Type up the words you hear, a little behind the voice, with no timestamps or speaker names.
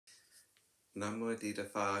Namo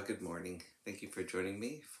Phat, good morning. Thank you for joining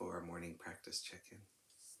me for our morning practice check-in.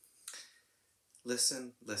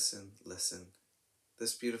 Listen, listen, listen.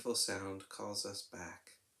 This beautiful sound calls us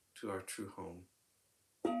back to our true home.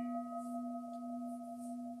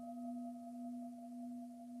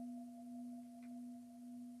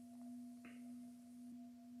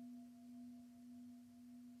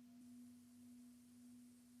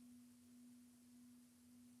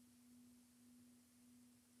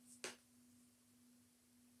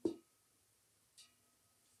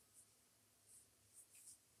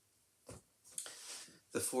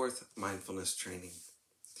 The fourth mindfulness training.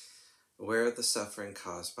 Aware of the suffering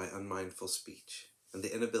caused by unmindful speech and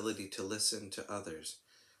the inability to listen to others,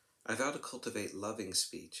 I vow to cultivate loving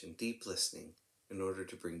speech and deep listening in order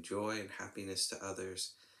to bring joy and happiness to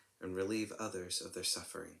others and relieve others of their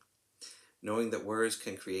suffering. Knowing that words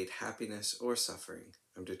can create happiness or suffering,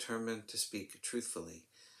 I'm determined to speak truthfully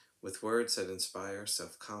with words that inspire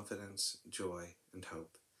self-confidence, joy, and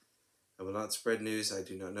hope. I will not spread news I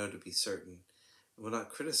do not know to be certain. I will not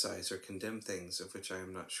criticize or condemn things of which I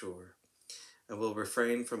am not sure. I will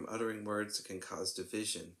refrain from uttering words that can cause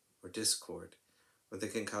division or discord, or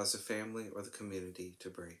that can cause a family or the community to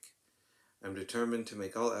break. I am determined to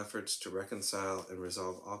make all efforts to reconcile and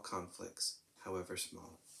resolve all conflicts, however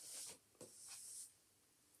small.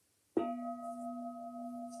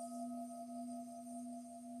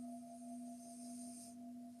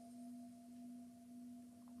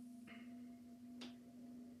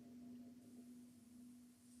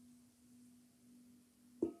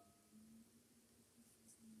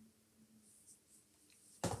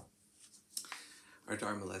 Our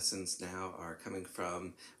Dharma lessons now are coming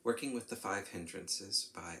from Working with the Five Hindrances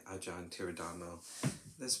by Ajahn Thiradhammo.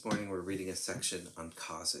 This morning we're reading a section on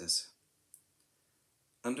causes.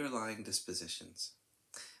 Underlying dispositions.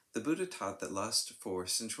 The Buddha taught that lust for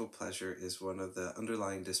sensual pleasure is one of the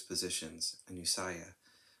underlying dispositions, anusaya,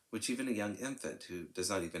 which even a young infant who does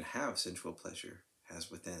not even have sensual pleasure has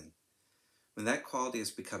within. When that quality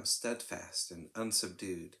has become steadfast and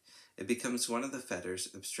unsubdued, it becomes one of the fetters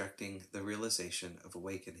obstructing the realization of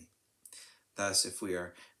awakening. Thus, if we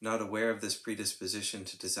are not aware of this predisposition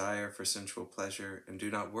to desire for sensual pleasure and do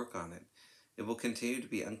not work on it, it will continue to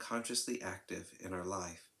be unconsciously active in our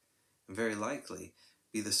life, and very likely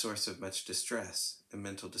be the source of much distress and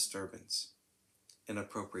mental disturbance.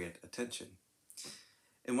 Inappropriate attention.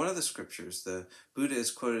 In one of the scriptures, the Buddha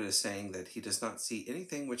is quoted as saying that he does not see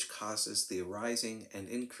anything which causes the arising and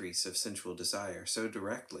increase of sensual desire so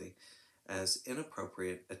directly as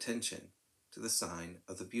inappropriate attention to the sign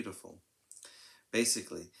of the beautiful.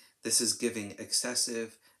 Basically, this is giving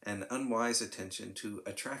excessive and unwise attention to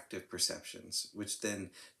attractive perceptions, which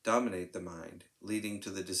then dominate the mind, leading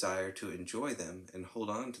to the desire to enjoy them and hold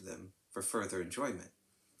on to them for further enjoyment.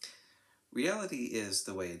 Reality is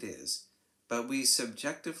the way it is, but we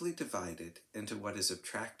subjectively divide it into what is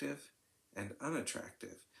attractive and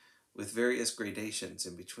unattractive, with various gradations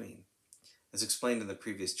in between. As explained in the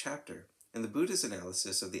previous chapter, in the Buddha's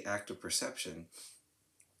analysis of the act of perception,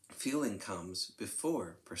 feeling comes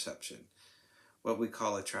before perception. What we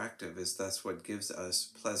call attractive is thus what gives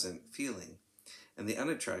us pleasant feeling, and the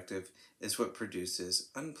unattractive is what produces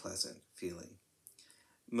unpleasant feeling.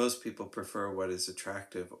 Most people prefer what is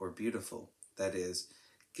attractive or beautiful, that is,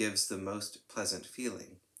 gives the most pleasant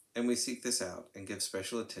feeling, and we seek this out and give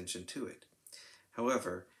special attention to it.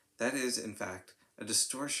 However, that is, in fact, a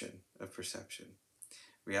distortion of perception.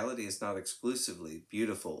 Reality is not exclusively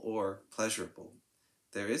beautiful or pleasurable.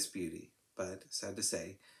 There is beauty, but, sad to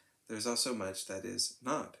say, there is also much that is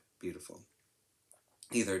not beautiful,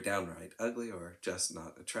 either downright ugly or just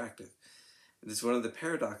not attractive. It is one of the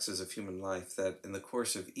paradoxes of human life that in the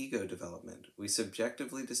course of ego development, we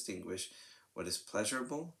subjectively distinguish what is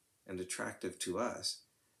pleasurable and attractive to us,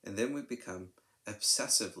 and then we become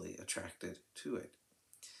obsessively attracted to it.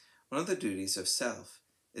 One of the duties of self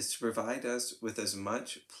is to provide us with as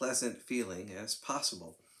much pleasant feeling as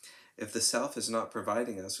possible. If the self is not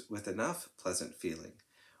providing us with enough pleasant feeling,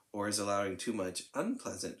 or is allowing too much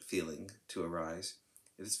unpleasant feeling to arise,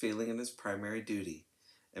 it is failing in its primary duty,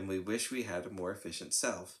 and we wish we had a more efficient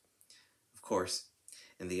self. Of course,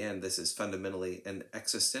 in the end, this is fundamentally an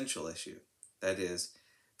existential issue. That is,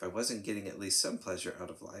 if I wasn't getting at least some pleasure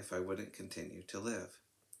out of life, I wouldn't continue to live.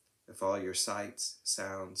 If all your sights,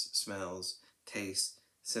 sounds, smells, tastes,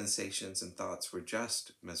 sensations, and thoughts were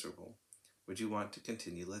just miserable, would you want to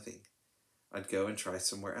continue living? I'd go and try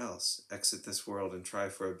somewhere else, exit this world and try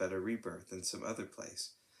for a better rebirth in some other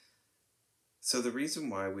place. So the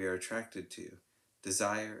reason why we are attracted to,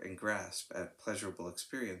 desire, and grasp at pleasurable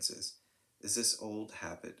experiences is this old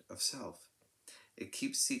habit of self. It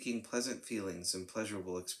keeps seeking pleasant feelings and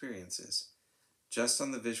pleasurable experiences. Just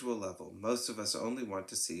on the visual level, most of us only want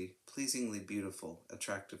to see pleasingly beautiful,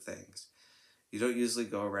 attractive things. You don't usually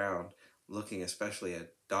go around looking especially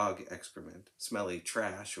at dog excrement, smelly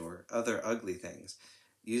trash, or other ugly things.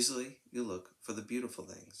 Usually, you look for the beautiful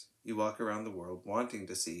things. You walk around the world wanting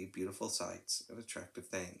to see beautiful sights and attractive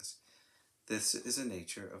things. This is the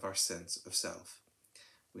nature of our sense of self.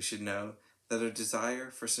 We should know that a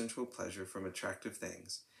desire for sensual pleasure from attractive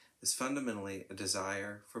things is fundamentally a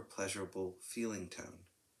desire for pleasurable feeling tone.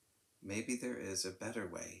 Maybe there is a better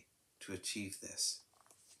way to achieve this.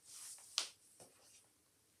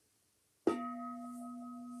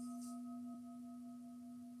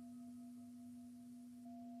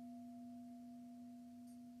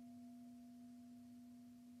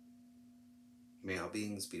 May all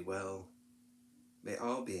beings be well. May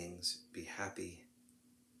all beings be happy.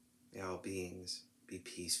 May all beings be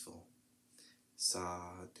peaceful.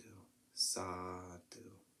 Sadhu,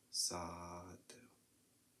 sadhu, sadhu.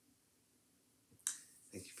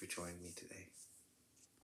 Thank you for joining me today.